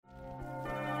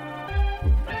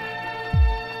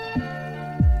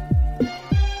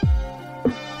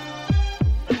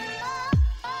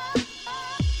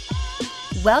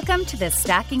Welcome to the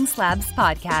Stacking Slabs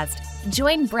podcast.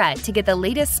 Join Brett to get the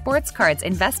latest sports cards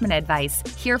investment advice,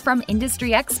 hear from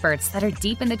industry experts that are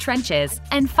deep in the trenches,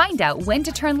 and find out when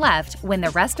to turn left when the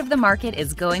rest of the market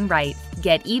is going right.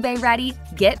 Get eBay ready,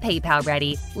 get PayPal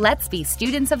ready. Let's be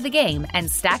students of the game and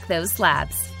stack those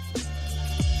slabs.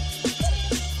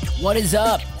 What is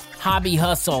up? Hobby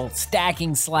Hustle,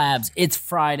 Stacking Slabs. It's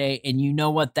Friday, and you know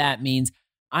what that means.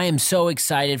 I am so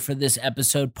excited for this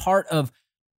episode. Part of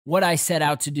what I set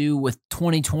out to do with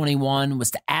 2021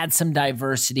 was to add some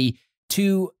diversity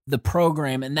to the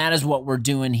program, and that is what we're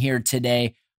doing here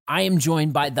today. I am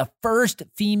joined by the first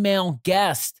female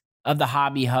guest of the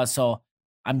Hobby Hustle.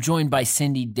 I'm joined by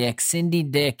Cindy Dick. Cindy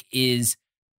Dick is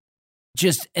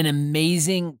just an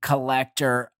amazing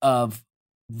collector of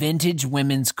vintage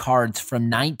women's cards from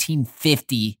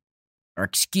 1850 to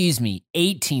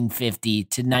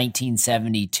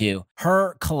 1972.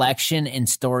 Her collection and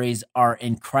stories are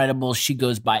incredible. She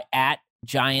goes by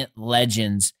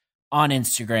 @GiantLegends on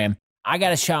Instagram. I got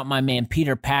to shout my man,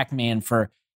 Peter Pac-Man,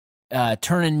 for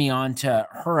turning me on to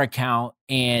her account.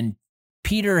 And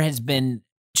Peter has been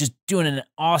just doing an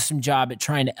awesome job at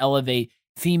trying to elevate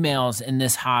females in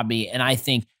this hobby. And I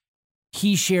think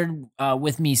he shared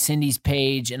with me Cindy's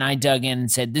page, and I dug in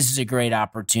and said, this is a great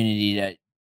opportunity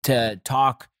to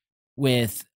talk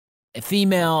with a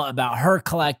female about her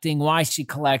collecting, why she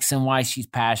collects, and why she's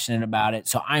passionate about it.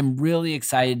 So I'm really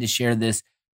excited to share this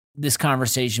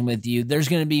conversation with you. There's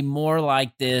going to be more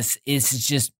like this. It's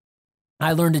just,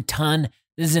 I learned a ton.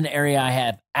 This is an area I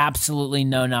have absolutely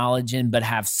no knowledge in, but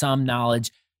have some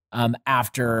knowledge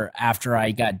after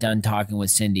I got done talking with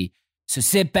Cindy. So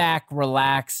sit back,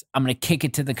 relax. I'm going to kick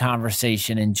it to the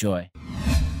conversation. Enjoy.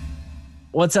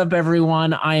 What's up,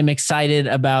 everyone? I am excited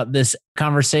about this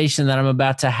conversation that I'm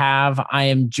about to have. I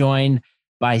am joined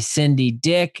by Cindy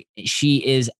Dick. She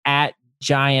is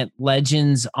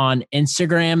 @GiantLegends on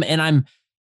Instagram, and I'm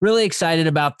really excited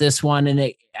about this one.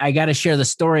 And I got to share the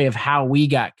story of how we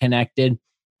got connected.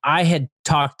 I had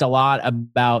talked a lot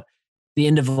about the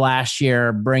end of last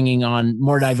year bringing on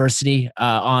more diversity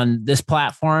on this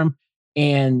platform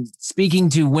and speaking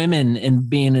to women and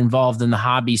being involved in the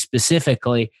hobby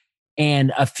specifically.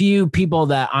 And a few people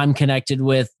that I'm connected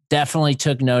with definitely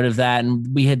took note of that. And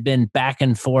we had been back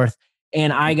and forth.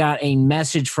 And I got a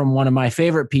message from one of my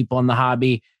favorite people in the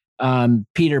hobby,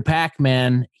 Peter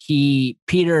Pac-Man.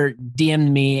 Peter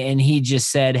DM'd me and he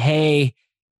just said, hey,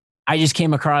 I just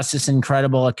came across this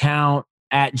incredible account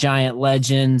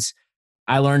 @GiantLegends.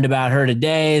 I learned about her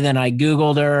today. Then I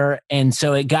Googled her. And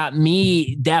so it got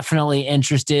me definitely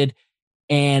interested.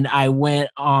 And I went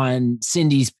on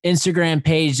Cindy's Instagram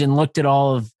page and looked at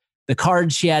all of the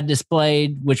cards she had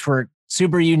displayed, which were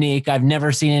super unique. I've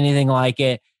never seen anything like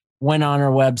it. Went on her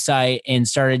website and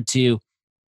started to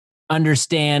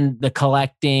understand the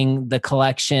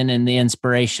collection, and the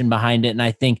inspiration behind it. And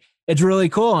I think it's really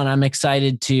cool. And I'm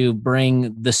excited to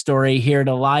bring the story here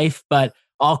to life. But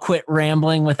I'll quit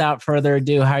rambling without further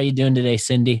ado. How are you doing today,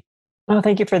 Cindy? Oh,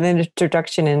 thank you for the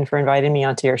introduction and for inviting me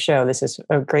onto your show. This is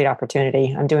a great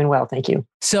opportunity. I'm doing well. Thank you.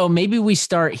 So maybe we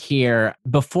start here.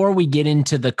 Before we get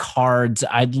into the cards,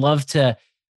 I'd love to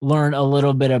learn a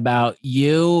little bit about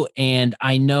you. And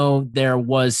I know there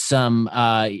was some,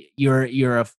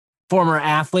 you're a former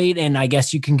athlete, and I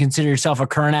guess you can consider yourself a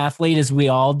current athlete, as we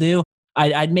all do.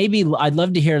 I'd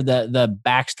love to hear the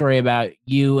backstory about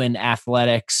you and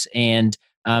athletics and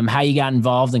how you got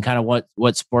involved and kind of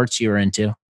what sports you were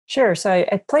into. Sure. So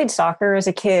I played soccer as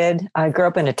a kid. I grew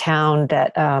up in a town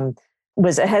that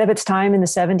was ahead of its time in the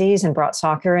 70s and brought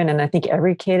soccer in. And I think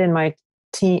every kid in my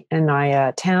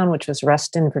town, which was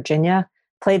Reston, Virginia,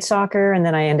 played soccer. And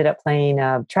then I ended up playing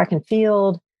track and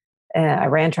field. I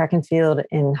ran track and field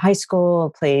in high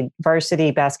school, played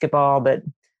varsity basketball, but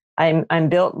I'm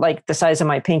built like the size of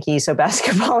my pinky. So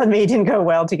basketball and me didn't go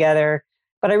well together.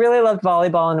 But I really loved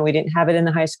volleyball, and we didn't have it in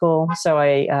the high school. So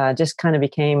I just kind of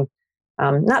became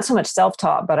not so much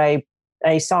self-taught, but I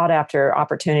sought after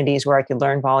opportunities where I could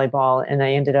learn volleyball. And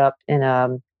I ended up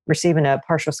receiving a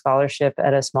partial scholarship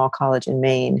at a small college in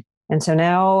Maine. And so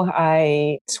now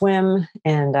I swim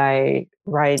and I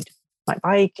ride my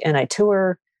bike and I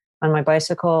tour on my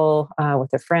bicycle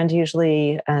with a friend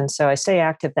usually. And so I stay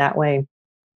active that way.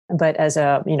 But as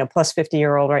a plus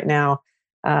 50-year-old right now,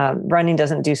 running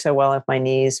doesn't do so well with my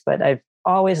knees, but I've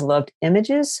always loved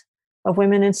images of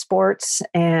women in sports.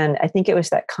 And I think it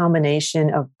was that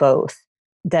combination of both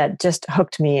that just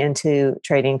hooked me into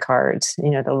trading cards,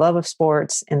 the love of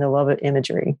sports and the love of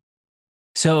imagery.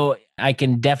 So I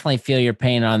can definitely feel your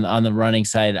pain on the running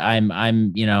side. I'm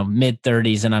mid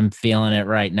 30s and I'm feeling it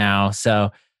right now.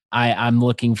 So I'm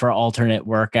looking for alternate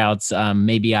workouts.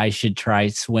 Maybe I should try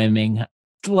swimming.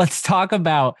 Let's talk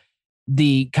about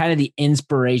the kind of the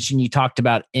inspiration. You talked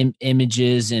about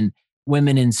images and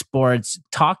women in sports.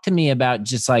 Talk to me about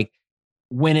just like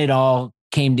when it all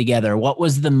came together. What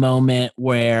was the moment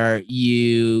where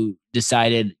you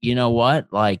decided, you know what,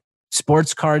 like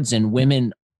sports cards and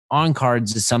women on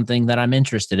cards is something that I'm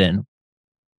interested in?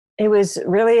 It was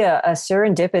really a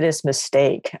serendipitous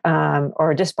mistake,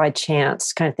 or just by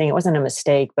chance kind of thing. It wasn't a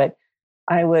mistake, but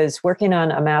I was working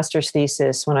on a master's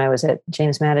thesis when I was at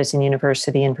James Madison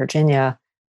University in Virginia.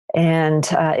 And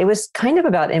it was kind of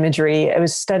about imagery. I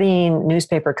was studying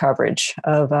newspaper coverage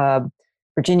of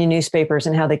Virginia newspapers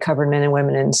and how they covered men and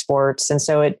women in sports. And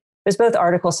so it was both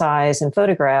article size and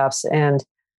photographs. And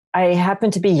I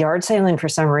happened to be yard sailing for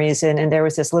some reason. And there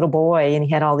was this little boy and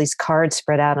he had all these cards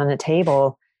spread out on a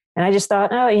table. And I just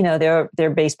thought, oh, you know, they're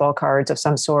baseball cards of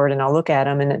some sort, and I'll look at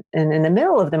them. And in the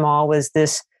middle of them all was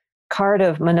this card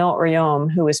of Manon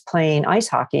Rhéaume, who was playing ice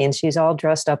hockey, and she's all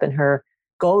dressed up in her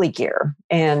goalie gear.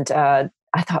 And I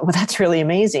thought, well, that's really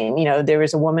amazing. You know, there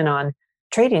was a woman on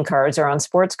trading cards or on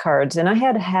sports cards, and I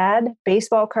had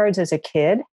baseball cards as a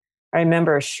kid. I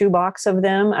remember a shoebox of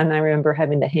them, and I remember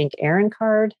having the Hank Aaron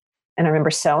card. And I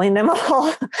remember selling them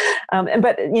all.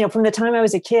 But, you know, from the time I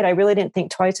was a kid, I really didn't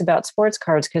think twice about sports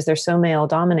cards because they're so male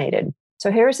dominated. So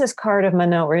here's this card of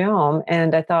Manon Rhéaume.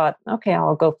 And I thought, okay,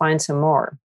 I'll go find some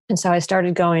more. And so I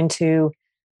started going to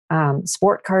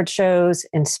sport card shows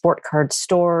and sport card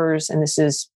stores. And this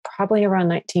is probably around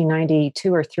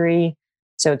 1992 or 3.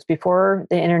 So it's before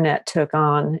the internet took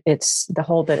on the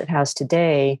hold that it has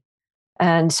today.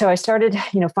 And so I started,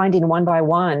 you know, finding one by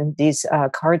one these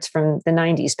cards from the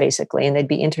 90s, basically, and they'd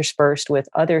be interspersed with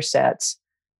other sets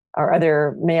or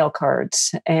other male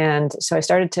cards. And so I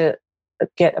started to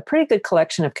get a pretty good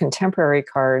collection of contemporary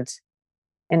cards.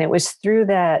 And it was through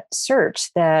that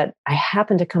search that I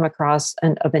happened to come across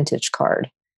a vintage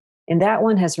card. And that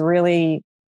one has really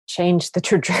changed the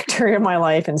trajectory of my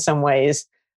life in some ways.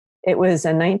 It was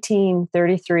a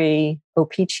 1933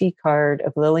 O-Pee-Chee card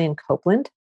of Lillian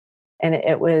Copeland. And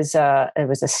it was a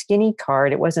skinny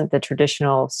card. It wasn't the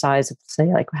traditional size of,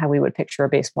 say, like how we would picture a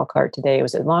baseball card today. It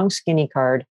was a long, skinny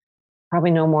card,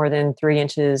 probably no more than 3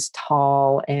 inches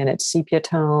tall, and it's sepia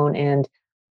tone. And,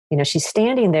 you know, she's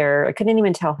standing there. I couldn't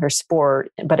even tell her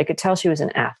sport, but I could tell she was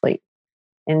an athlete.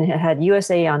 And it had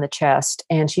USA on the chest,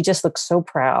 and she just looked so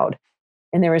proud.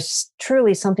 And there was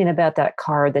truly something about that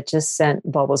card that just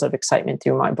sent bubbles of excitement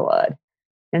through my blood.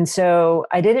 And so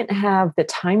I didn't have the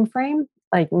time frame.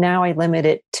 Like now I limit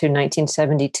it to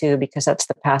 1972 because that's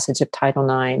the passage of Title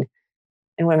IX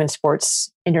in women's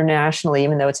sports internationally,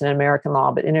 even though it's an American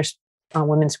law, but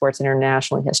women's sports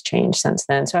internationally has changed since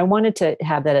then. So I wanted to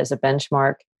have that as a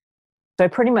benchmark. So I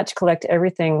pretty much collect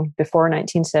everything before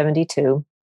 1972,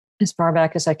 as far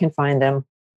back as I can find them.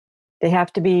 They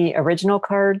have to be original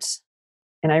cards,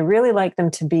 and I really like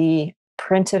them to be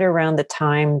printed around the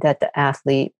time that the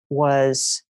athlete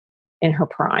was in her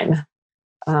prime.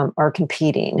 Are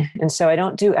competing. And so I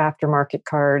don't do aftermarket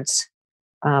cards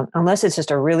unless it's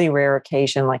just a really rare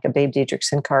occasion, like a Babe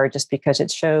Didrikson card, just because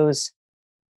it shows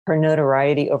her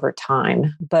notoriety over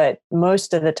time. But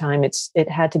most of the time, it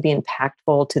had to be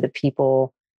impactful to the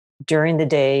people during the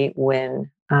day when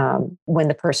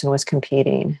the person was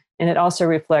competing. And it also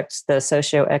reflects the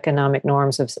socioeconomic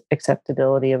norms of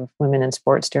acceptability of women in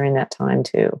sports during that time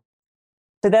too.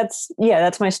 So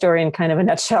that's my story in kind of a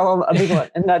nutshell, a big one,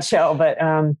 a nutshell, but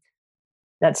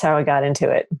that's how I got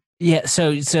into it. Yeah.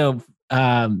 So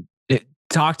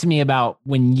talk to me about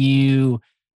when you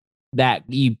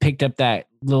picked up that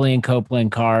Lillian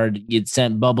Copeland card, you'd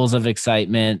sent bubbles of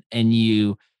excitement, and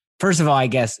you, first of all, I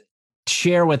guess,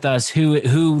 share with us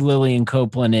who Lillian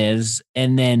Copeland is.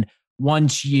 And then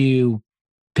once you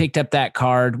picked up that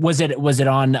card, was it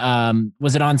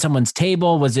on someone's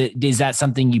table? Is that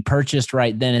something you purchased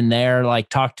right then and there? Like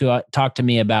talk to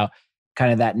me about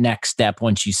kind of that next step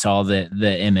once you saw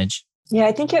the image. Yeah,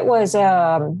 I think it was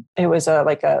some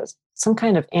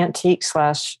kind of antique /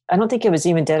 I don't think it was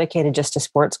even dedicated just to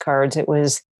sports cards. It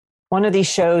was one of these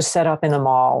shows set up in the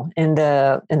mall, in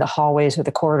the hallways or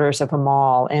the corridors of a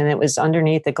mall, and it was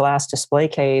underneath the glass display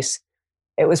case.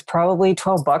 It was probably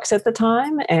 $12 at the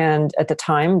time. And at the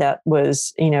time that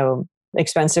was, you know,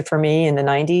 expensive for me in the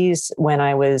 90s when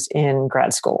I was in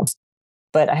grad school,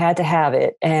 but I had to have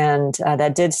it. And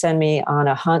that did send me on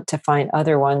a hunt to find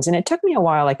other ones. And it took me a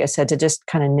while, like I said, to just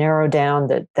kind of narrow down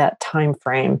that time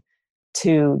frame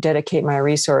to dedicate my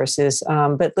resources.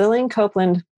 But Lillian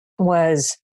Copeland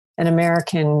was an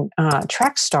American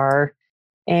track star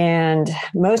and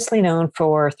mostly known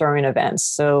for throwing events.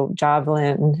 So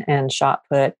javelin and shot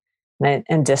put.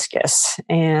 and discus.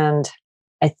 And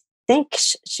I think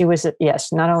she was,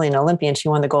 yes, not only an Olympian, she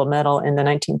won the gold medal in the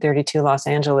 1932 Los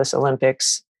Angeles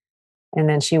Olympics. And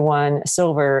then she won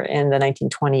silver in the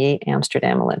 1928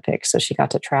 Amsterdam Olympics. So she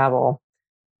got to travel.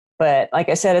 But like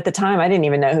I said, at the time, I didn't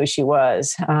even know who she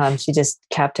was. She just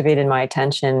captivated my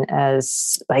attention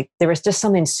as like, there was just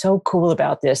something so cool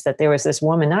about this, that there was this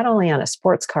woman, not only on a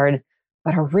sports card,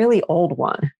 but a really old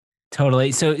one.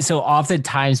 Totally. So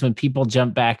oftentimes when people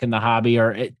jump back in the hobby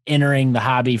or entering the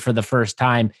hobby for the first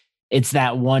time, it's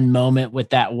that one moment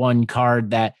with that one card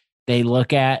that they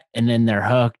look at and then they're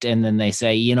hooked. And then they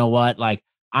say, you know what, like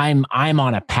I'm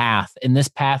on a path, and this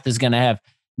path is going to have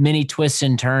many twists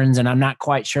and turns, and I'm not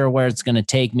quite sure where it's going to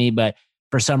take me, but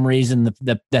for some reason,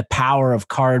 the power of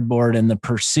cardboard and the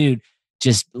pursuit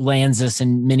just lands us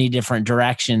in many different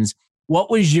directions.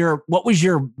 What was your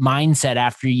mindset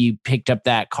after you picked up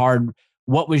that card?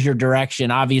 What was your direction?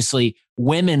 Obviously,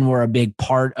 women were a big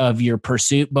part of your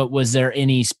pursuit, but was there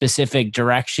any specific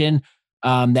direction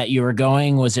that you were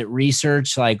going? Was it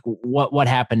research? Like what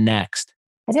happened next?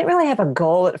 I didn't really have a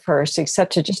goal at first,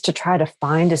 except to try to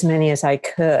find as many as I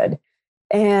could.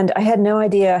 And I had no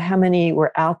idea how many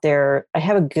were out there. I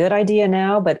have a good idea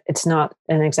now, but it's not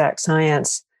an exact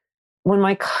science. When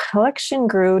my collection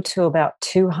grew to about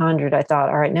 200, I thought,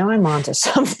 all right, now I'm onto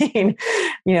something.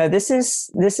 This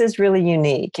is really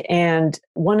unique. And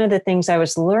one of the things I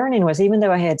was learning was, even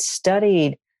though I had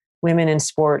studied women in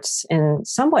sports and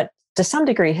somewhat, to some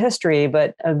degree, history,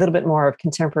 but a little bit more of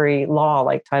contemporary law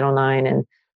like Title IX and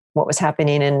what was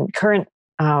happening in current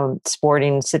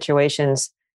sporting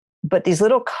situations. But these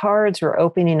little cards were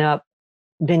opening up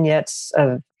vignettes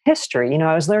of history.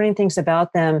 I was learning things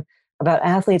about them, about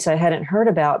athletes I hadn't heard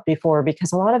about before,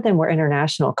 because a lot of them were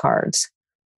international cards.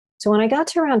 So when I got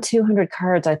to around 200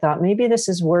 cards, I thought maybe this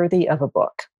is worthy of a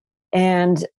book.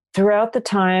 And throughout the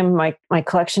time, my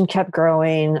collection kept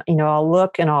growing. I'll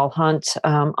look and I'll hunt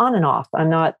on and off. I'm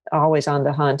not always on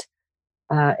the hunt.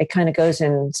 It kind of goes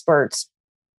in spurts.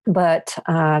 But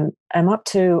I'm up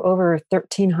to over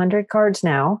 1,300 cards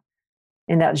now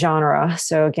in that genre.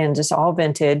 So again, just all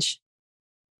vintage.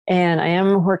 And I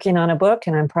am working on a book,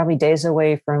 and I'm probably days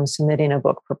away from submitting a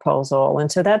book proposal.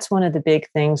 And so that's one of the big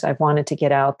things I've wanted to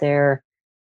get out there,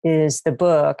 is the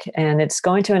book. And it's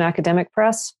going to an academic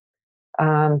press.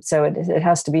 So it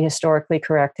has to be historically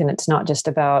correct. And it's not just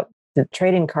about the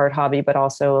trading card hobby, but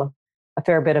also a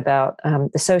fair bit about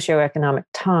the socioeconomic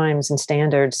times and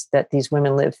standards that these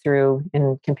women lived through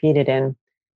and competed in.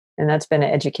 And that's been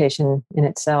an education in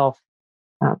itself.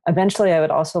 Eventually, I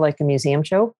would also like a museum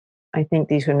show. I think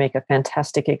these would make a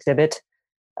fantastic exhibit.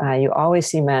 You always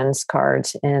see men's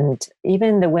cards, and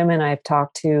even the women I've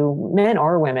talked to, men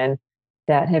or women,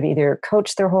 that have either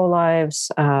coached their whole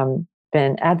lives,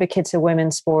 been advocates of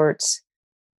women's sports,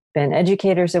 been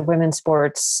educators of women's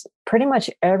sports. Pretty much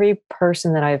every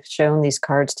person that I've shown these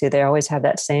cards to, they always have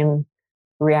that same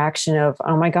reaction of,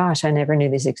 oh my gosh, I never knew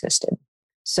these existed.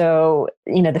 So,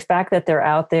 the fact that they're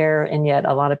out there, and yet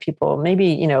a lot of people,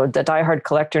 maybe, the diehard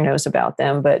collector knows about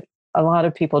them, but a lot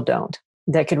of people don't,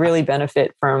 that could really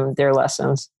benefit from their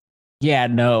lessons. Yeah,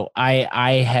 no,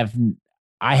 I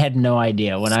had no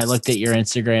idea. When I looked at your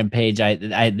Instagram page,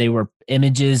 they were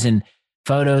images and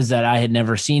photos that I had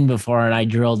never seen before, and I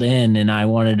drilled in and I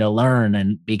wanted to learn,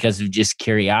 and because of just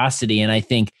curiosity. And I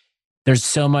think there's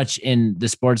so much in the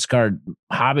sports card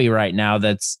hobby right now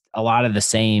that's a lot of the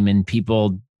same, and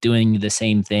people doing the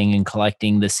same thing and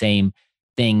collecting the same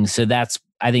things. So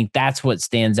I think that's what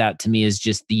stands out to me, is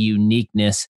just the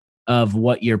uniqueness of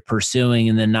what you're pursuing.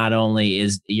 And then not only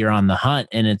is you're on the hunt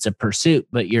and it's a pursuit,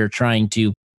 but you're trying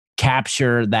to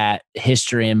capture that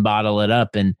history and bottle it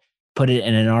up and put it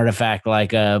in an artifact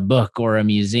like a book or a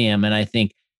museum. And I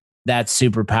think that's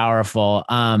super powerful.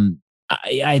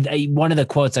 I one of the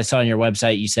quotes I saw on your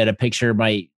website, you said a picture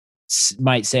might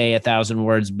say 1,000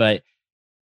 words, but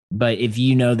if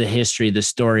you know the history, the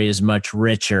story is much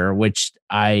richer, which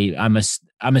I'm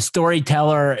a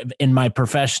storyteller in my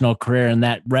professional career, and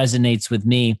that resonates with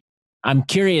me. I'm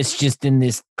curious, just in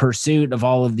this pursuit of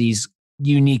all of these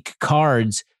unique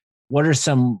cards, what are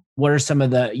some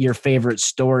of your favorite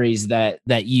stories that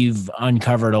you've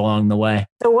uncovered along the way?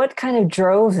 So what kind of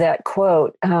drove that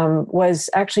quote was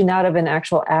actually not of an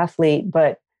actual athlete,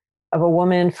 but of a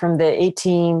woman from I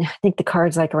think the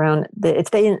card's like around, it's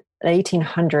the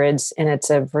 1800s, and it's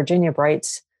a Virginia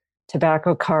Bright's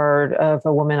tobacco card of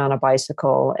a woman on a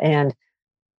bicycle. And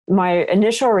my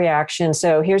initial reaction,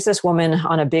 so here's this woman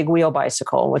on a big wheel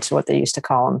bicycle, which is what they used to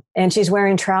call them. And she's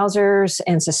wearing trousers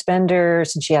and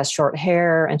suspenders, and she has short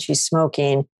hair, and she's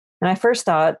smoking. And I first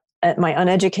thought, at my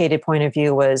uneducated point of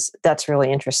view, was that's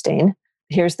really interesting,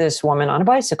 here's this woman on a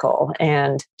bicycle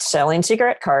and selling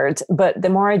cigarette cards. But the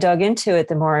more I dug into it,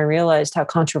 the more I realized how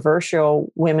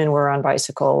controversial women were on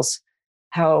bicycles,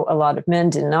 how a lot of men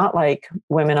did not like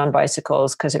women on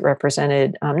bicycles because it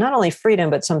represented not only freedom,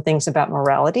 but some things about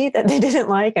morality that they didn't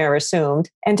like or assumed.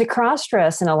 And to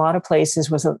cross-dress in a lot of places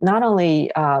was not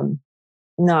only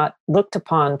not looked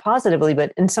upon positively,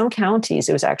 but in some counties,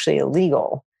 it was actually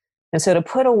illegal. And so to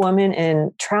put a woman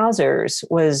in trousers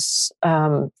was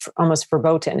almost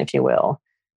verboten, if you will.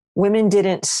 Women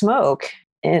didn't smoke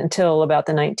until about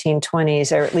the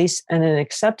 1920s, or at least in an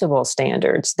acceptable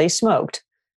standards. They smoked,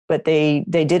 but they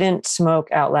didn't smoke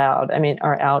out loud. I mean,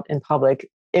 or out in public.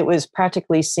 It was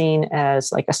practically seen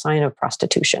as like a sign of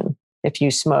prostitution if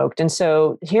you smoked. And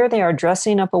so here they are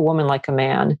dressing up a woman like a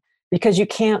man because you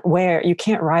can't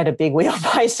ride a big wheel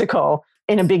bicycle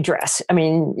in a big dress. I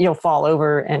mean, you'll fall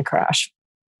over and crash.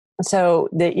 So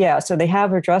they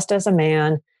have her dressed as a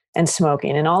man and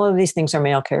smoking, and all of these things are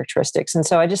male characteristics. And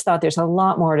so I just thought there's a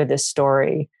lot more to this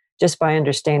story just by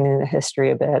understanding the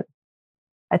history a bit.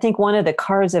 I think one of the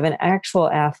cards of an actual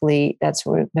athlete that's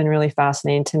been really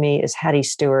fascinating to me is Hattie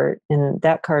Stewart. And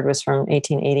that card was from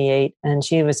 1888, and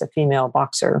she was a female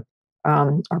boxer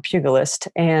or pugilist.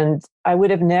 And I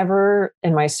would have never,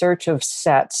 in my search of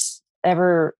sets,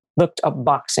 ever looked up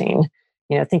boxing,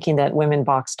 thinking that women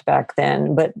boxed back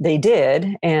then, but they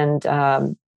did. And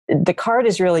the card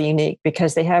is really unique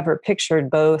because they have her pictured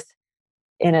both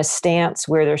in a stance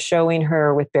where they're showing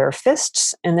her with bare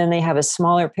fists, and then they have a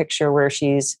smaller picture where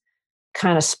she's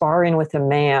kind of sparring with a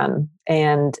man.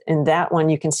 And in that one,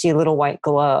 you can see little white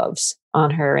gloves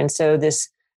on her. And so this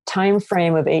time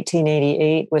frame of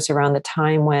 1888 was around the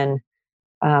time when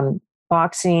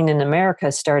boxing in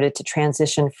America started to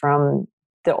transition from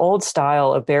the old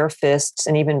style of bare fists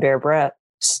and even bare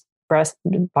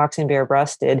boxing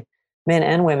bare-breasted, men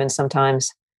and women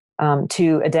sometimes,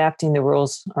 to adopting the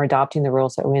rules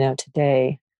that we know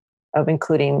today of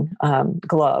including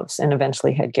gloves and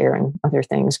eventually headgear and other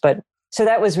things. But so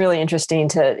that was really interesting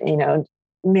to,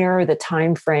 mirror the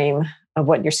time frame of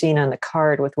what you're seeing on the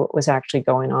card with what was actually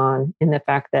going on in the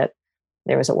fact that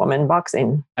there was a woman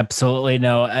boxing. Absolutely.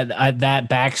 No, that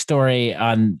backstory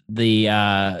on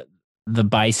the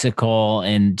bicycle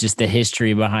and just the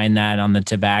history behind that on the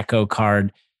tobacco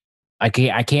card. I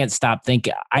can't stop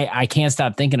thinking. I can't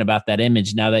stop thinking about that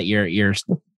image now that you're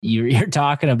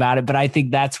talking about it. But I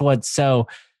think that's what's so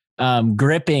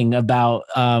gripping about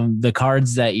the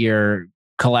cards that you're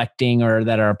collecting or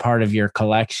that are a part of your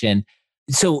collection.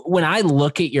 So when I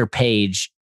look at your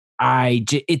page, I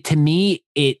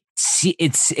see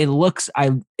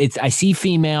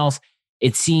females.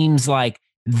 It seems like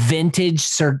vintage.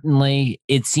 Certainly,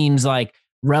 it seems like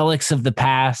relics of the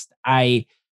past.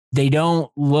 They don't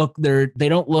look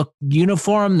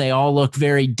uniform. They all look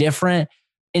very different.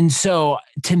 And so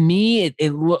to me,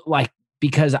 it looked like,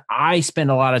 because I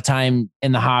spend a lot of time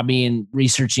in the hobby and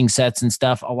researching sets and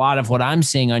stuff, a lot of what I'm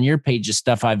seeing on your page is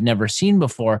stuff I've never seen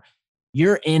before.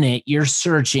 You're in it, you're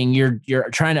searching, you're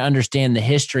trying to understand the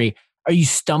history. Are you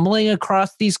stumbling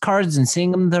across these cards and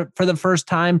seeing them for the first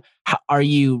time? Are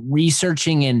you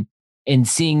researching and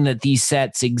seeing that these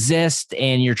sets exist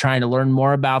and you're trying to learn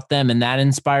more about them and that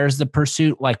inspires the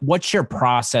pursuit? Like, what's your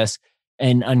process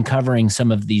in uncovering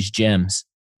some of these gems?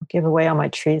 Give away all my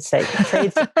trade secrets.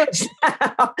 It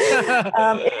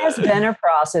has been a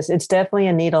process. It's definitely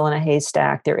a needle in a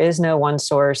haystack. There is no one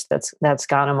source that's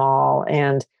got them all.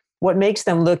 And what makes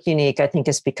them look unique, I think,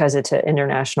 is because it's an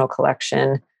international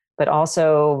collection. But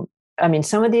also, I mean,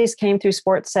 some of these came through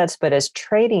sports sets, but as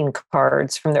trading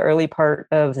cards from the early part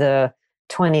of the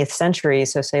 20th century,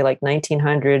 so say like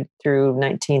 1900 through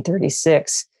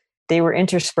 1936, they were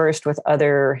interspersed with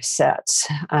other sets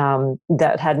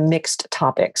that had mixed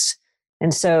topics.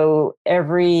 And so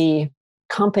every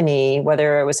company,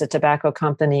 whether it was a tobacco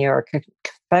company or a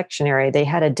confectionery, they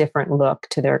had a different look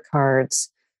to their cards.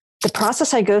 The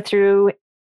process I go through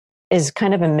is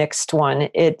kind of a mixed one.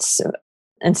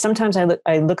 And sometimes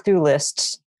I look through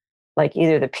lists, like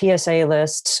either the PSA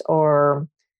lists or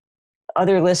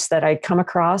other lists that I come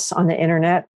across on the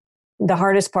internet. The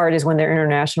hardest part is when they're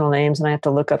international names and I have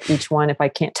to look up each one if I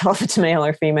can't tell if it's male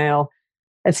or female.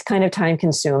 It's kind of time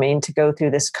consuming to go through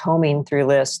this combing through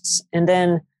lists. And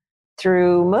then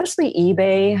through mostly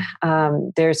eBay,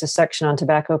 there's a section on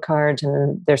tobacco cards and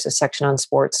then there's a section on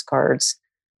sports cards.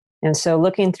 And so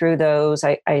looking through those,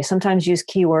 I sometimes use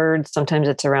keywords. Sometimes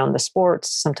it's around the sports.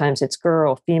 Sometimes it's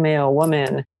girl, female,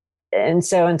 woman. And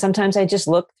sometimes I just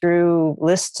look through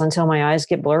lists until my eyes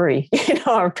get blurry,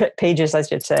 or pages, I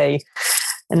should say.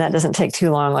 And that doesn't take too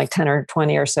long, like 10 or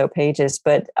 20 or so pages.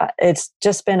 But it's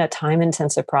just been a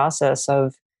time-intensive process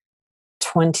of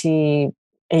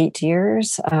 28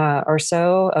 years or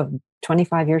so of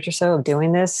 25 years or so of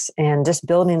doing this and just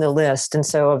building the list. And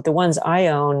so of the ones I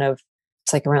own,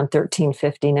 it's like around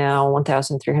 1,350 now,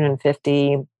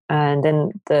 1,350. And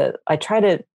then I try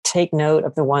to take note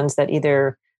of the ones that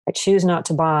either I choose not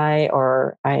to buy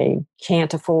or I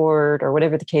can't afford or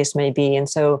whatever the case may be. And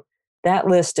so that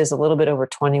list is a little bit over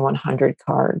 2,100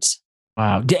 cards.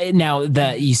 Wow. Now,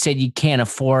 you said you can't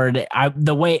afford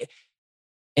the way,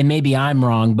 and maybe I'm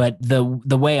wrong, but the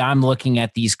way I'm looking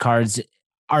at these cards,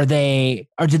 do they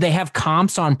have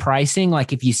comps on pricing?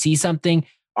 Like if you see something,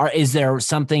 or is there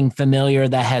something familiar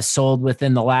that has sold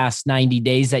within the last 90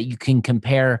 days that you can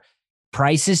compare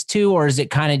prices to, or is it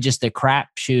kind of just a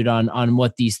crapshoot on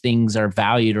what these things are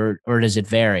valued, or does it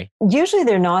vary? Usually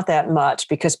they're not that much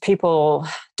because people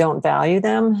don't value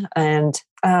them. And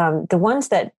the ones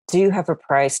that do have a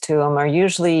price to them are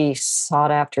usually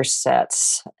sought after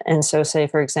sets. And so say,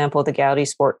 for example, the Goudey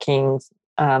Sport King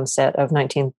set of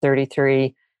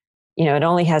 1933, it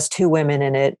only has 2 women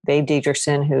in it, Babe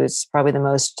Didrikson, who's probably the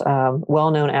most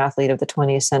well-known athlete of the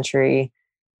 20th century,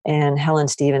 and Helen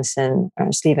Stevens,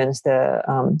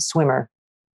 the swimmer.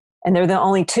 And they're the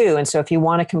only 2. And so if you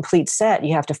want a complete set,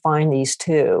 you have to find these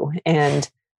 2.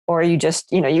 Or you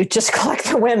just, you just collect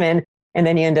the women and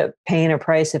then you end up paying a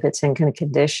price if it's in good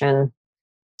condition.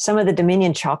 Some of the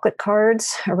Dominion chocolate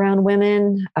cards around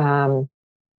women can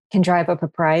drive up a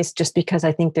price just because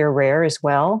I think they're rare as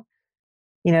well.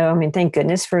 Thank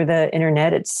goodness for the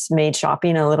internet. It's made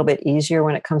shopping a little bit easier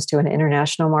when it comes to an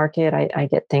international market. I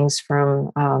get things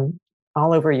from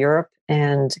all over Europe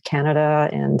and Canada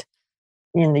and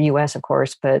in the US, of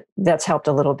course, but that's helped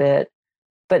a little bit.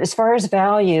 But as far as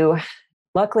value,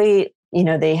 luckily,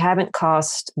 they haven't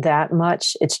cost that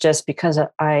much. It's just because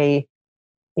I'll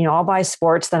buy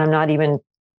sports that I'm not even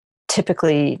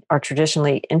typically or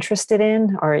traditionally interested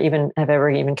in or even have ever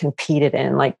even competed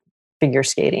in, like figure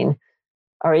skating.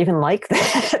 Or even like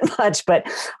that much, but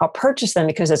I'll purchase them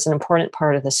because it's an important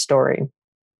part of the story.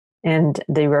 And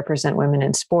they represent women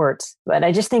in sports. But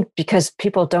I just think because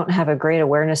people don't have a great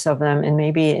awareness of them, and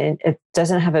maybe it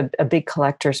doesn't have a big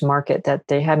collector's market, that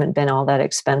they haven't been all that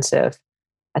expensive.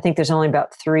 I think there's only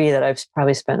about 3 that I've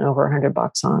probably spent over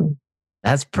 $100 on.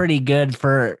 That's pretty good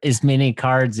for as many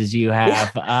cards as you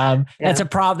have. Yeah. That's a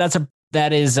problem.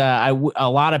 That is a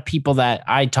lot of people that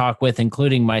I talk with,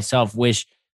 including myself, wish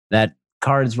that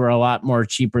cards were a lot more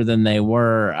cheaper than they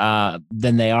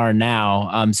are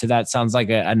now. So that sounds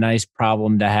like a nice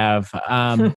problem to have.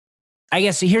 I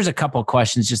guess here's a couple of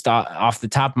questions just off the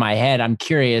top of my head. I'm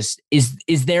curious,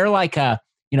 is there like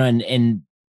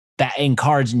in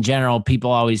cards in general, people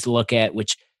always look at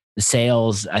which the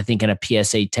sales, I think in a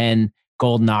PSA 10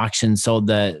 golden auction sold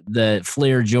the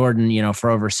Fleer Jordan,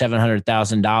 for over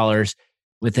 $700,000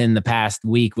 within the past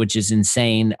week, which is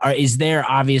insane. Is there,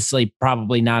 obviously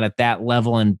probably not at that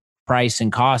level in price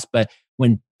and cost, but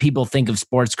when people think of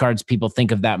sports cards, people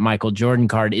think of that Michael Jordan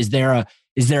card. Is there a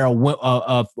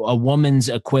woman's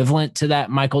equivalent to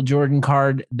that Michael Jordan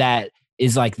card that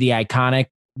is like the iconic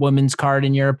women's card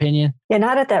in your opinion? Yeah,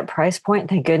 not at that price point,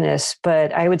 thank goodness.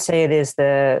 But I would say it is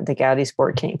the Goudey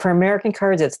Sport King. For American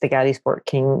cards, it's the Goudey Sport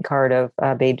King card of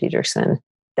Babe Didrikson.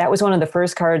 That was one of the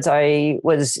first cards I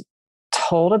was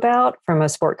told about from a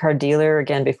sport card dealer,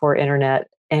 again, before internet.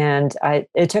 And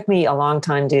it took me a long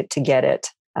time to get it,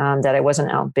 that I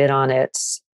wasn't outbid on it.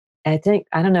 I think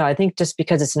just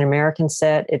because it's an American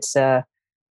set, it's a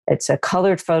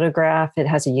colored photograph. It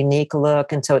has a unique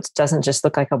look. And so it doesn't just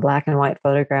look like a black and white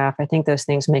photograph. I think those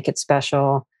things make it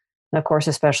special. And of course,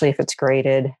 especially if it's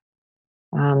graded.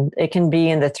 It can be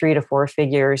in the 3 to 4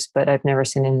 figures, but I've never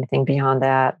seen anything beyond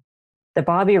that. The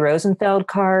Bobby Rosenfeld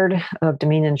card of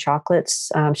Dominion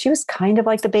Chocolates, she was kind of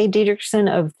like the Babe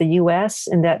Didrikson of the U.S.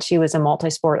 in that she was a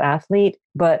multi-sport athlete,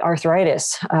 but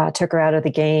arthritis took her out of the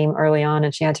game early on,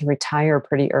 and she had to retire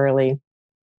pretty early.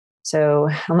 So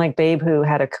unlike Babe, who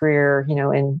had a career,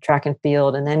 in track and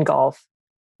field and then golf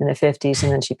in the 50s,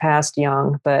 and then she passed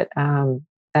young, but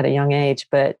at a young age.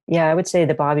 But yeah, I would say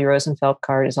the Bobby Rosenfeld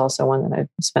card is also one that I've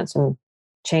spent some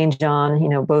change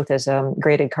on, both as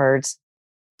graded cards.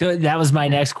 So that was my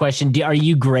next question. Are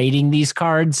you grading these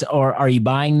cards, or are you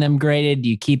buying them graded? Do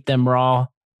you keep them raw?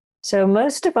 So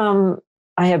most of them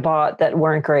I had bought that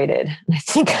weren't graded. I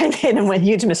think I made a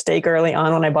huge mistake early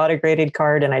on when I bought a graded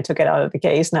card and I took it out of the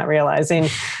case, not realizing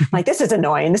like, this is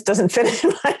annoying. This doesn't fit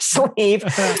in my sleeve.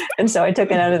 And so I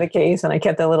took it out of the case and I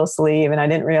kept the little sleeve, and I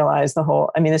didn't realize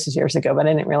this is years ago, but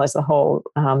I didn't realize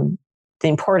the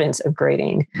importance of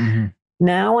grading. Mm-hmm.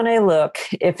 Now, when I look,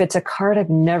 if it's a card I've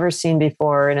never seen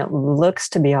before and it looks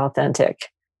to be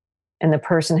authentic, and the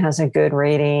person has a good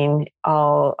rating,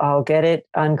 I'll get it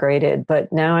ungraded.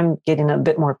 But now I'm getting a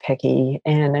bit more picky,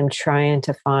 and I'm trying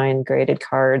to find graded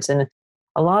cards. And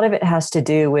a lot of it has to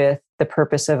do with the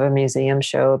purpose of a museum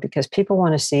show, because people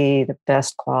want to see the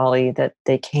best quality that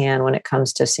they can when it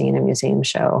comes to seeing a museum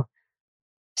show.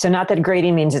 So not that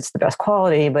grading means it's the best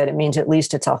quality, but it means at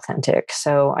least it's authentic.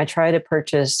 So I try to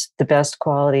purchase the best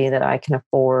quality that I can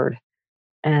afford.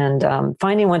 And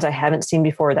finding ones I haven't seen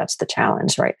before, that's the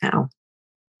challenge right now.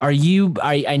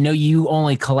 I know you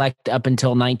only collect up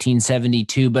until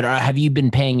 1972, but have you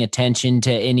been paying attention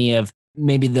to any of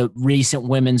maybe the recent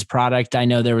women's product? I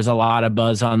know there was a lot of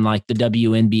buzz on like the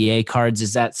WNBA cards.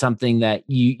 Is that something that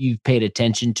you've paid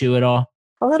attention to at all?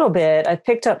 A little bit. I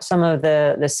picked up some of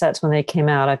the sets when they came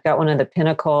out. I've got one of the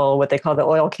Pinnacle, what they call the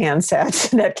oil can sets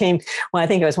that came, well, I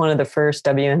think it was one of the first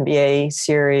WNBA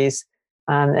series.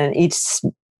 And each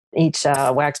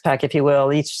wax pack, if you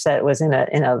will, each set was in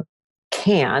a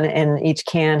can, and each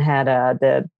can had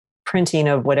the printing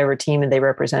of whatever team they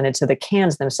represented. So the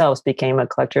cans themselves became a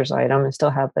collector's item. I still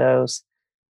have those.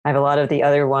 I have a lot of the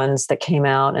other ones that came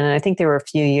out. And I think there were a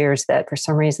few years that for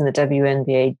some reason the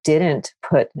WNBA didn't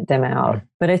put them out.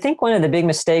 But I think one of the big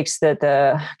mistakes that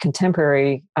the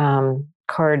contemporary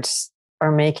cards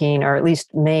are making, or at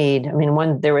least made, I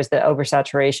mean, there was the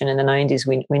oversaturation in the 90s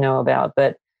we know about,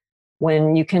 but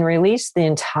when you can release the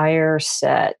entire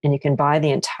set and you can buy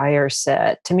the entire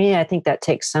set, to me, I think that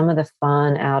takes some of the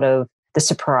fun out of the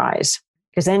surprise.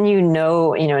 Because then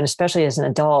and especially as an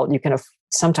adult, you can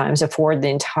sometimes afford the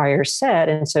entire set.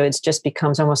 And so it just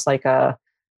becomes almost like a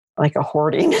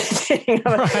hoarding thing,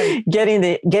 right.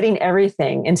 Getting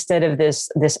everything instead of this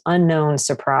unknown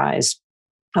surprise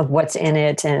of what's in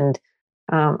it. And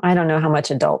I don't know how much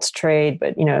adults trade,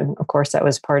 but of course that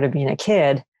was part of being a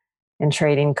kid and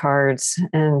trading cards.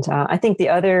 And I think the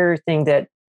other thing that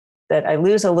I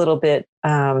lose a little bit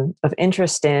of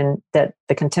interest in that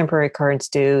the contemporary cards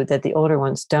do that the older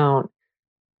ones don't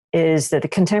is that the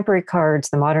contemporary cards,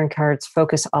 the modern cards,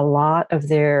 focus a lot of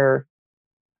their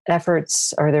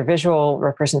efforts or their visual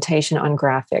representation on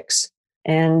graphics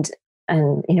and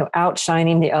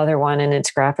outshining the other one in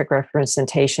its graphic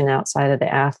representation outside of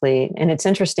the athlete. And it's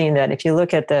interesting that if you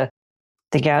look at the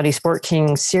Goudey Sport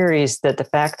King series, that the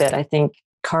fact that I think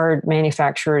card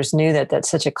manufacturers knew that that's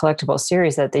such a collectible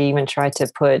series that they even tried to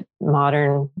put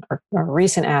modern or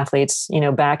recent athletes,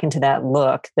 back into that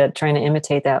look, that trying to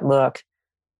imitate that look.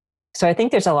 So I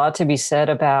think there's a lot to be said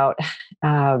about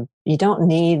you don't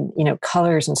need,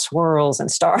 colors and swirls and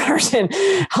stars and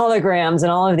holograms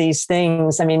and all of these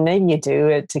things. I mean, maybe you do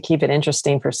it to keep it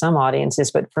interesting for some audiences,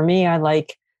 but for me, I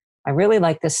really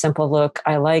like this simple look.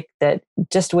 I like that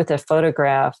just with a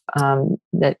photograph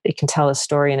that it can tell a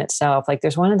story in itself. Like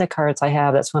there's one of the cards I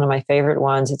have that's one of my favorite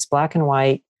ones. It's black and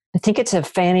white. I think it's a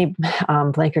Fanny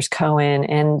Blankers-Cohen,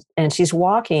 and she's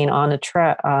walking on a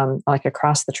track, like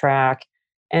across the track,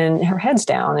 and her head's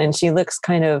down, and she looks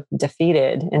kind of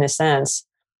defeated in a sense.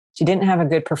 She didn't have a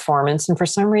good performance, and for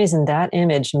some reason, that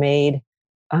image made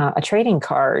a trading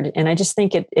card. And I just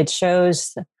think it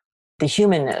shows the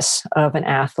humanness of an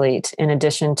athlete, in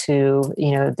addition to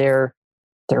their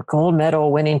gold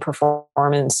medal winning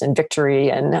performance and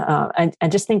victory. And I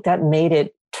just think that made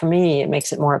it, for me, it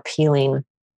makes it more appealing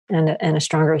and a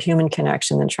stronger human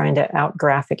connection than trying to out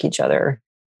graphic each other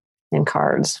in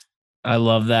cards. I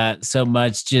love that so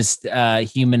much. Just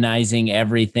humanizing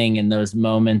everything in those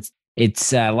moments.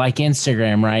 It's like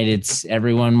Instagram, right? It's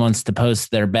everyone wants to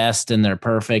post their best and they're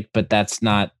perfect, but that's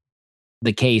not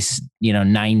the case.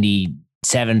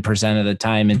 97% of the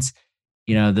time, it's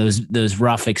those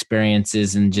rough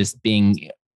experiences and just being,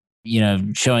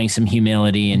 showing some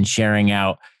humility and sharing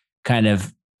out kind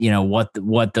of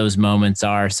what those moments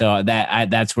are. So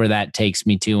that's where that takes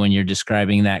me to when you're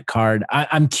describing that card.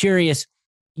 I'm curious.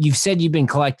 You've said you've been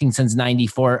collecting since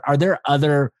 94. Are there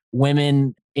other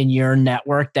women in your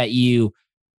network that you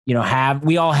have?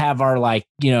 We all have our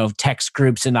text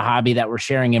groups in the hobby that we're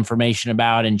sharing information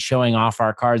about and showing off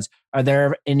our cards. Are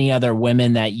there any other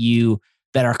women that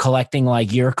are collecting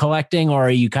like you're collecting, or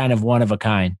are you kind of one of a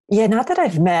kind? Yeah, not that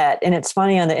I've met. And it's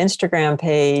funny, on the Instagram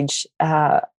page,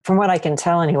 from what I can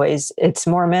tell anyways, it's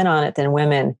more men on it than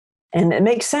women. And it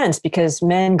makes sense because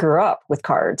men grew up with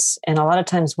cards and a lot of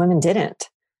times women didn't.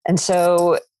 And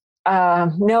so,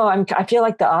 no, I feel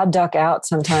like the odd duck out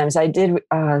sometimes. I did,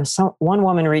 one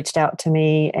woman reached out to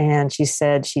me and she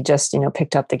said she just,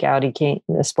 picked up the Goudey King,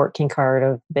 the Sport King card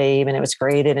of Babe, and it was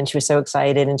graded and she was so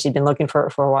excited and she'd been looking for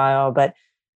it for a while. But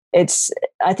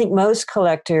I think most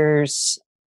collectors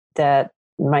that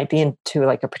might be into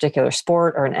like a particular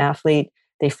sport or an athlete,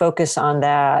 they focus on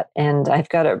that. And I've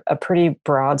got a pretty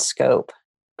broad scope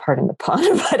pardon the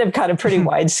pun, but have got a pretty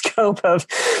wide scope of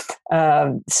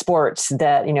sports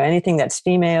that, anything that's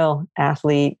female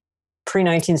athlete,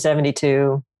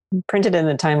 pre-1972, printed in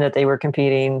the time that they were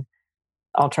competing,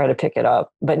 I'll try to pick it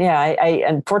up. But yeah, I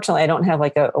unfortunately, I don't have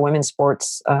like a women's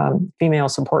sports female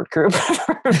support group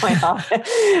for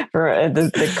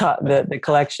the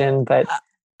collection. But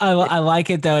I like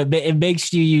it though. It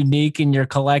makes you unique and your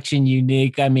collection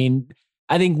unique. I mean,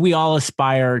 I think we all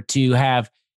aspire to have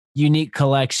unique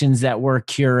collections that we're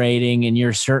curating, and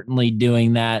you're certainly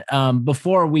doing that.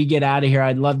 Before we get out of here,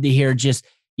 I'd love to hear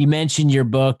you mentioned your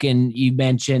book and you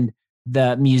mentioned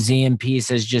the museum piece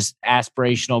as just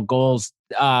aspirational goals.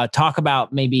 Talk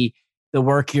about maybe the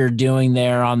work you're doing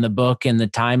there on the book and the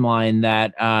timeline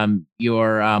that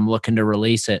you're looking to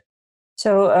release it.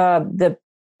 So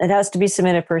it has to be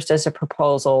submitted first as a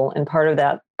proposal, and part of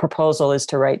that proposal is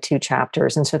to write 2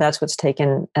 chapters. And so that's what's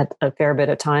taken a fair bit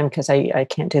of time because I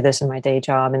can't do this in my day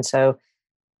job. And so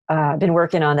I've been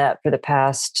working on that for the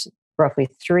past roughly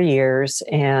 3 years.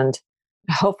 And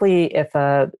hopefully if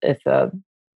the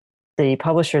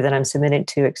publisher that I'm submitting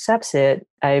to accepts it,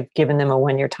 I've given them a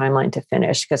 1-year timeline to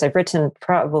finish because I've written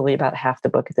probably about half the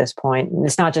book at this point. And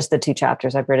it's not just the 2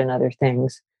 chapters. I've written other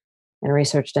things and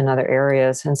researched in other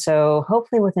areas. And so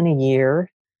hopefully within a year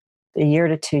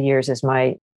to 2 years is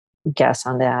my guess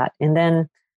on that. And then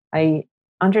I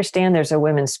understand there's a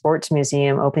women's sports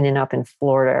museum opening up in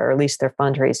Florida, or at least they're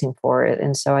fundraising for it.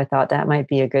 And so I thought that might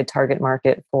be a good target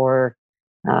market for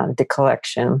the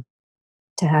collection,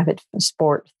 to have it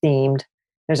sport themed.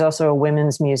 There's also a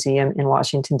women's museum in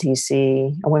Washington,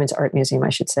 D.C., a women's art museum, I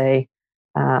should say.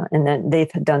 And then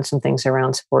they've done some things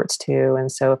around sports too.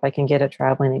 And so if I can get a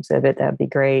traveling exhibit, that'd be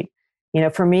great.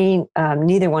 For me,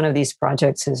 neither one of these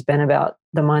projects has been about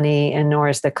the money, and nor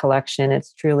is the collection.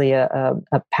 It's truly a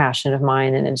passion of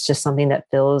mine, and it's just something that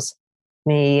fills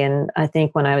me. And I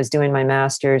think when I was doing my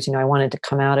master's, I wanted to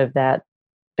come out of that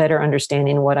better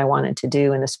understanding what I wanted to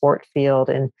do in the sport field.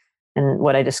 And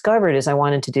what I discovered is I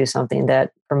wanted to do something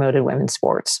that promoted women's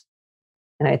sports.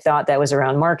 And I thought that was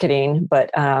around marketing, but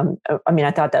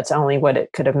I thought that's only what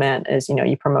it could have meant is,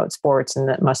 you promote sports and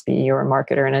that must be you're a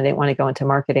marketer. And I didn't want to go into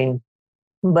marketing,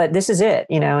 but this is it,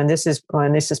 and this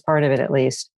is part of it at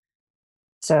least.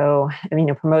 So,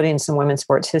 promoting some women's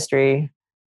sports history,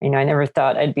 I never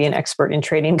thought I'd be an expert in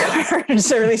trading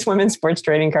cards, or at least women's sports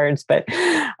trading cards, but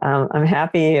I'm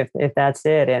happy if that's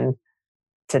it. And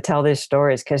to tell these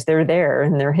stories because they're there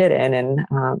and they're hidden. And,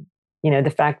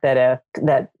 the fact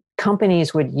that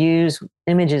companies would use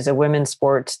images of women's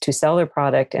sports to sell their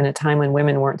product in a time when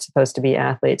women weren't supposed to be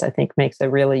athletes, I think makes a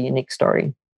really unique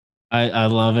story. I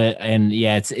love it. And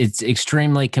yeah, it's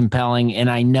extremely compelling. And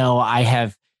I know I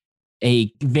have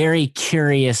a very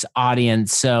curious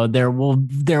audience. So there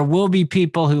will be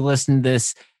people who listen to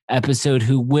this episode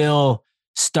who will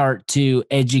start to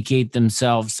educate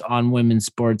themselves on women's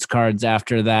sports cards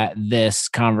after this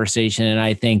conversation. And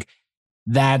I think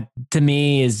that to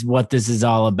me is what this is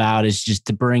all about, is just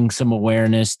to bring some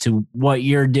awareness to what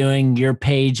you're doing. Your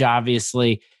page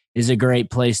obviously is a great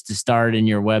place to start, in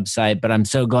your website, but I'm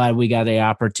so glad we got the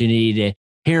opportunity to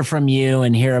hear from you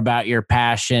and hear about your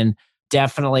passion.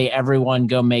 Definitely everyone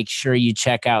go make sure you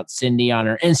check out Cindy on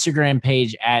her Instagram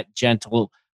page at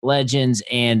Gentle Legends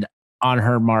and on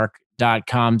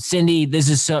hermark.com. Cindy, this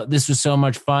was so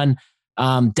much fun.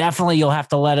 Definitely you'll have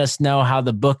to let us know how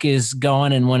the book is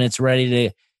going, and when it's ready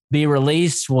to be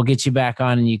released, we'll get you back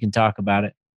on and you can talk about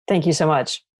it. Thank you so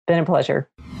much. Been a pleasure.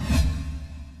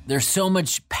 There's so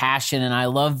much passion, and I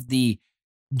love the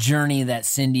journey that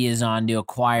Cindy is on to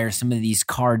acquire some of these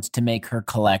cards to make her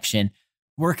collection.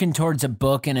 Working towards a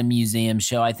book and a museum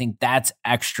show, I think that's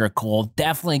extra cool.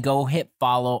 Definitely go hit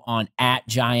follow on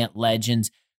 @GiantLegends.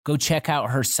 Go check out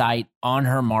her site on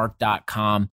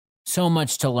hermark.com. So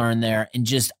much to learn there. And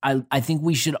just, I think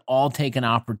we should all take an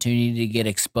opportunity to get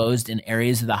exposed in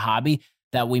areas of the hobby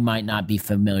that we might not be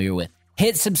familiar with.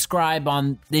 Hit subscribe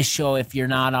on this show if you're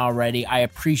not already. I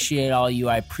appreciate all you.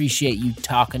 I appreciate you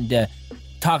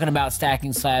talking about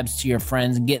Stacking Slabs to your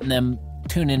friends and getting them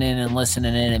tuning in and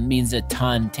listening in. It means a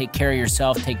ton. Take care of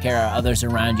yourself. Take care of others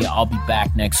around you. I'll be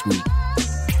back next week.